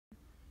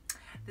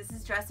This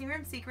is Dressing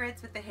Room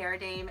Secrets with the Hair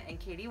Dame and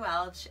Katie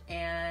Welch,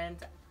 and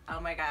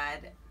oh my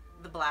god,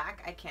 the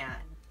black, I can't.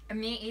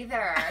 Me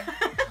either.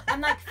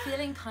 I'm like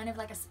feeling kind of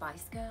like a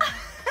Spice Girl.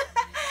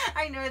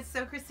 I know, it's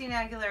so Christina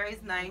Aguilera's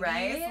 90s.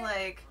 Right?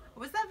 Like,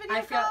 what was that video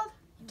I feel called?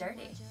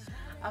 dirty.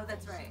 Oh,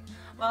 that's right.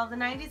 Well, the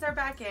 90s are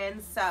back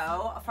in,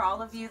 so for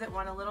all of you that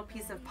want a little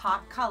piece of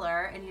pop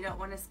color and you don't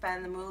want to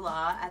spend the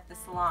moolah at the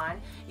salon,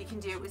 you can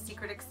do it with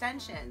secret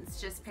extensions.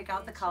 Just pick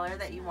out the color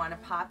that you want to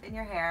pop in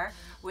your hair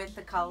with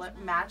the color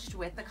matched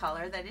with the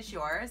color that is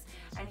yours,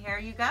 and here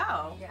you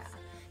go. Yeah,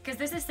 because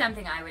this is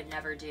something I would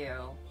never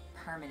do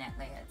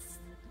permanently. It's,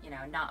 you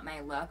know, not my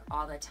look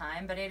all the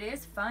time, but it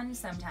is fun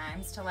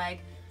sometimes to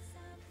like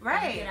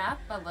break it up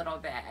a little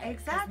bit.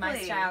 Exactly. My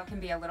style can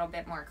be a little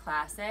bit more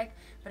classic,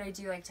 but I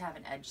do like to have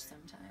an edge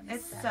sometimes.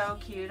 It's so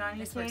cute on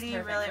you, Katie.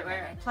 Really,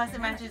 plus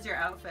it matches your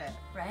outfit.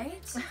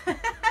 Right?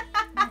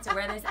 I need to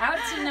wear this out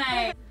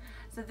tonight.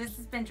 So this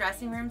has been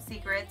Dressing Room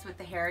Secrets with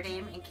the Hair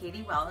Dame and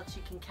Katie Welch.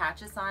 You can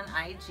catch us on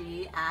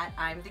IG at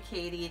I'm the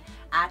Katie,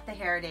 at the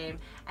Hair Dame,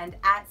 and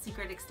at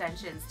Secret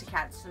Extensions to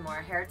catch some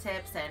more hair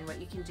tips and what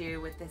you can do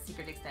with the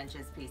Secret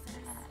Extensions pieces.